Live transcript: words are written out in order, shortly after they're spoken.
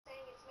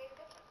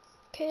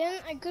Okay,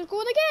 then I could go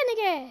again, I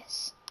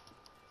guess.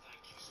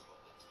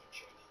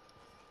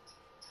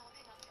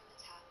 Topping up from the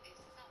tap is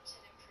such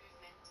an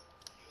improvement.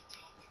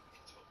 Helping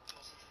protect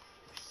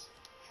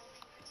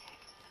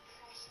a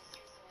precious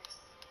resource.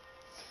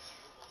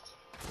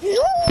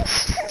 No!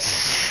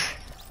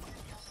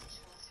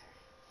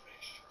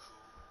 Cottage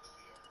water.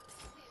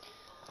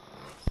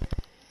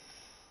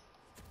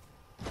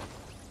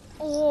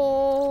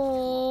 Oh.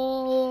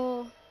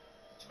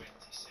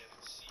 27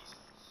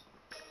 seasons,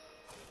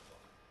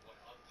 over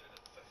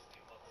 150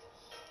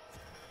 mothers.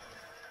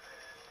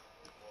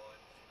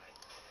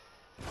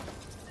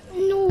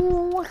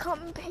 No, I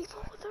can't pay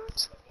for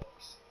that.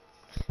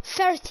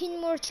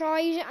 13 more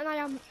tries and I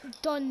am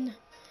done.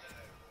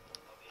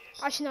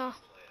 Actually, no.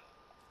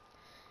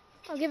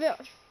 I'll give it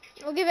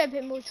a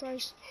bit more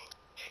tries.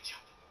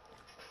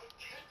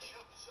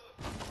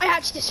 I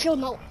actually just filled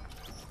them out.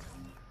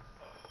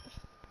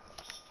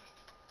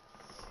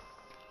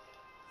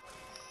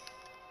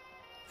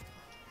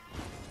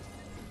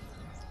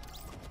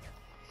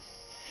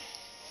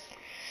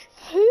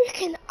 Who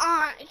can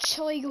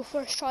actually go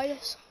first try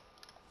this?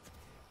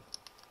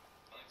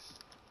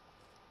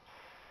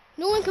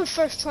 No one can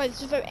first try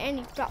this without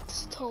any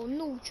practice at all.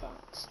 No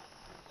chance.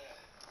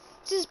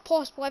 This is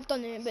possible. I've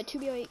done it, but to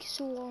be like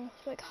so long,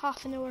 like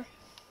half an hour.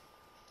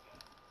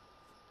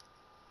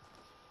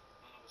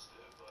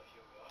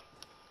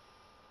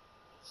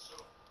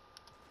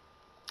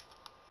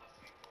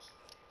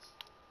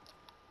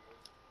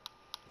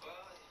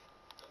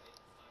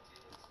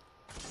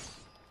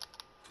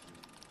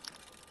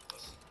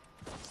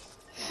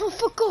 Oh,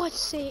 for God's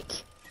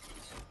sake!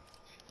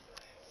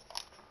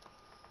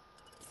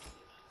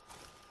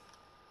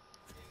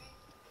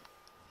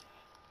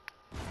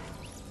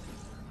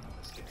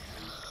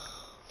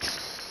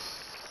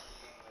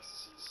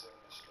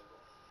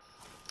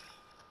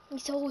 I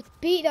need to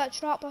beat that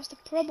trap. That's the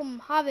problem I'm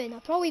having.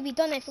 I'd probably be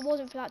done if it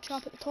wasn't for that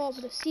trap at the top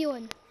of the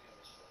ceiling.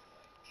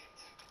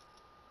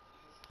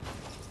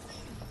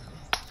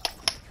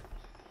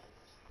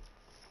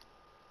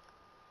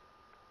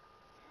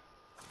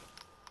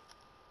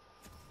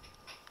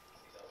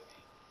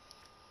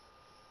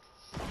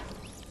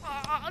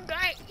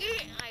 Okay,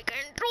 my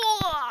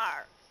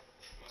controller.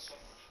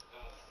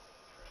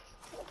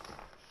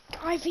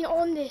 I've been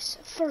on this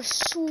for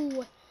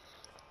so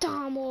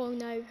damn long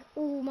now.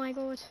 Oh my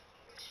god.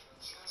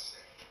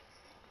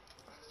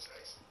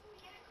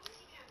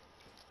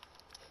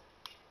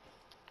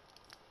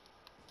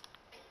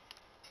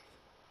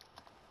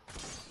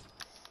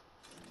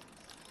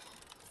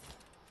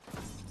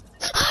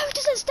 How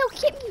does it still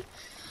keep me?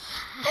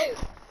 How?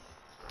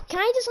 Can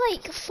I just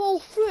like fall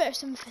through it or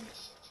something?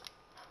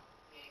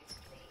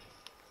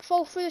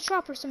 Fall through the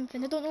trap or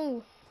something? I don't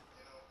know.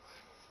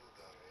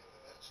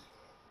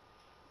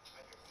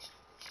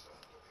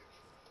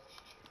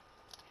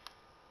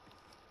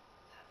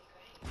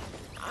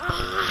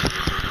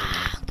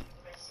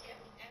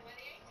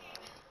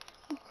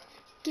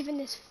 Giving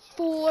this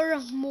 4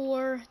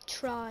 more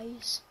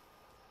tries.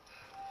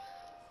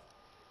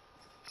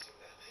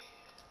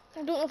 I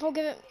don't know if I'll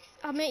give it.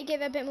 I might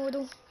give it a bit more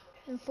though,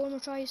 than 4 more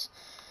tries,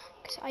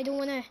 because I don't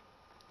want to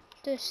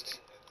just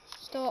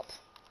stop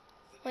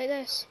like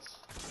this.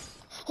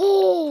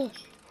 Oh!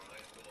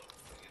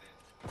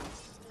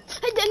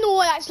 I didn't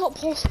know that's not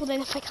possible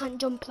then if I can't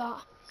jump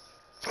that.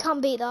 I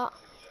can't beat that.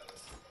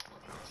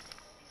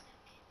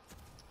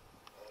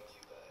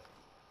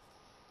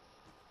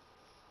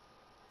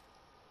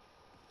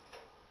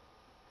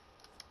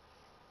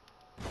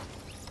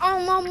 Oh,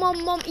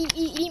 mum,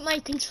 eat my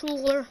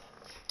controller.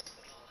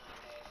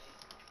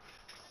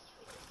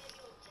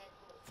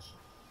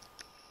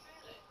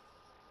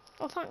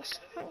 Oh, thanks,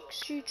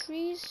 you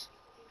trees.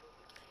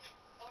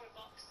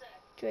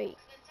 Great.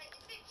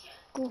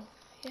 Go,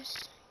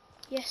 yes,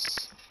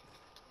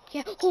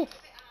 yeah, oh!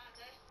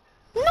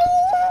 No!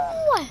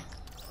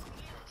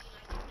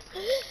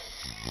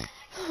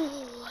 Oh.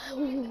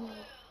 No!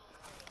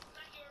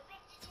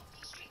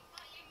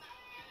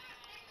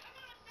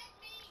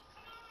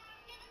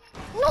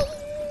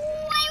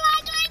 Why am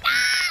I doing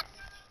that?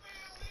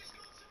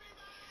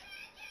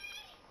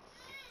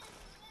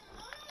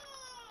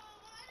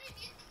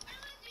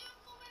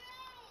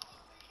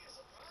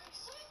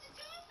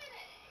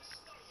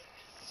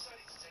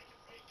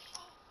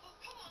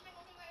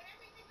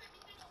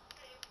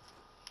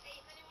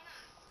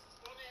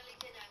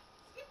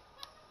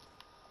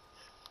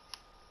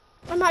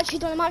 I'm actually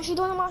done.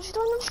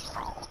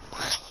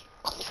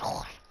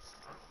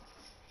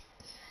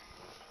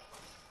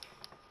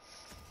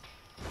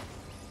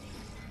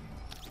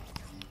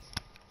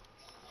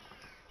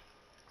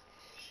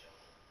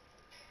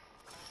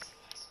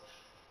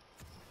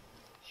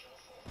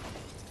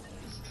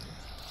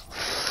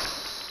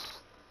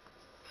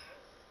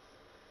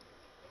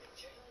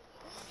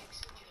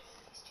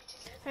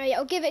 Alright,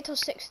 I'll give it till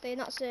 60 and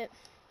that's it.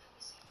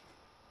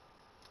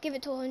 Give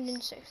it till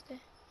 160.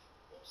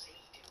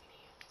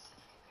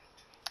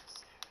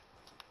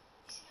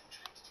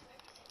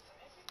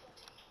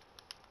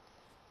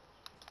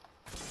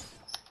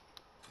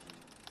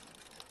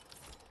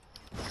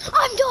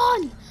 I'm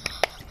done!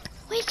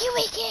 Wakey,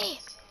 wakey!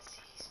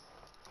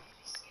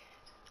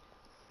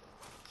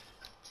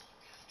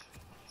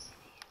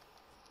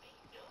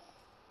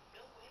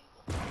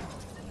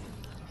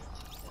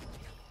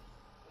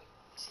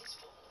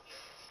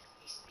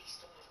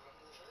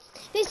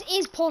 This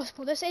is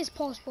possible. This is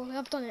possible.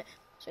 I've done it.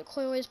 So it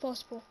clearly is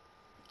possible.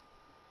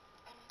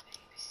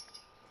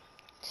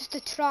 Just the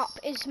trap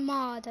is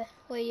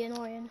madly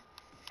annoying.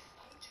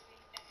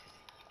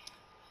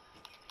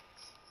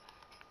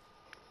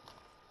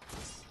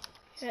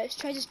 Right, let's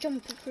try just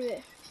jumping through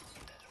it.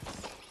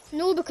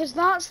 No, because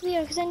that's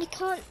there, because then you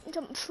can't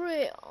jump through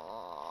it.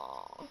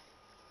 Oh.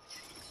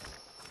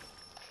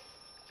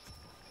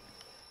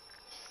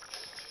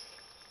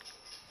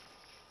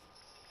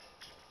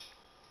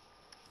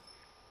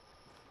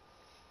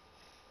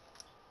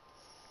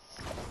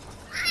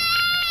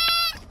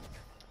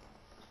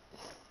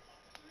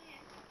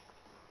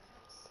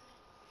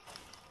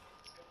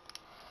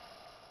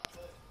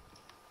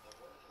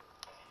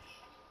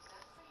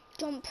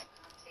 Jump.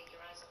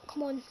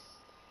 Come on.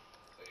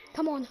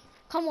 Come on.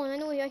 Come on. I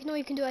know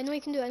you can do it. I know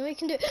you can do it. I know you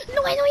can do it.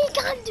 No, I know you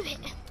can't do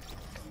it.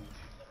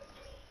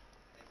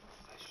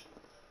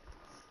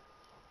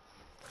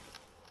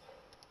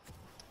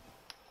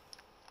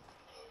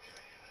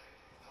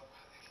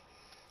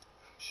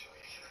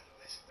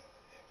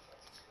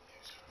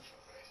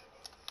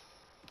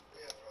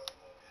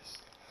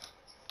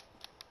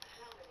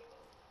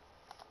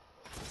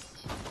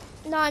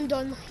 No, I'm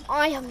done.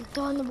 I am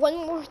done. One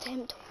more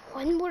attempt.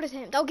 One more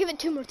attempt. I'll give it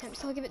 2 more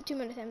attempts. I'll give it 2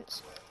 more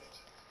attempts.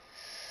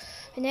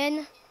 And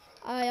then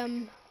I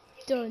am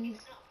done.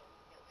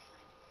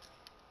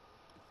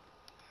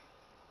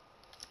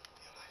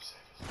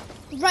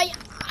 Right.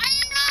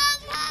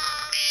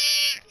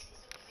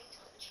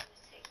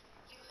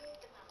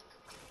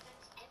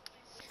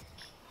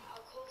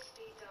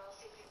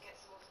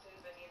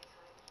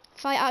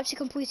 If I actually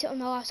complete it on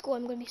my last go,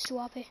 I'm going to be so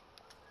happy.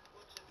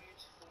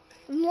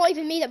 I've not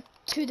even made it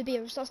to the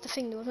bears. That's the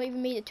thing though. I've not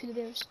even made it to the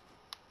bears.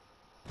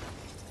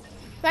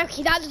 Right,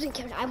 okay, that doesn't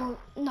count. I won't.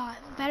 Nah,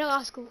 very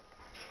last goal.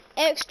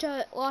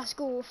 Extra last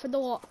goal for the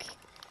lock.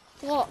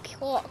 Lock.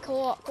 I've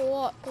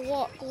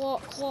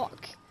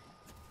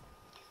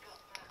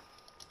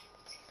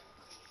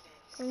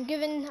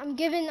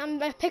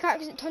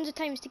pickaxed it tons of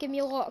times to give me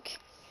a lock.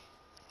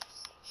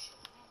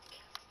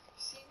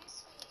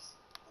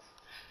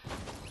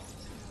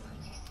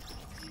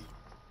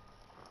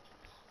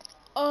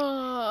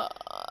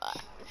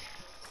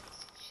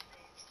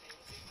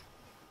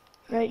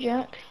 Right,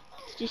 Jack.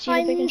 Did you see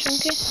the big and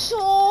chunky?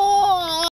 So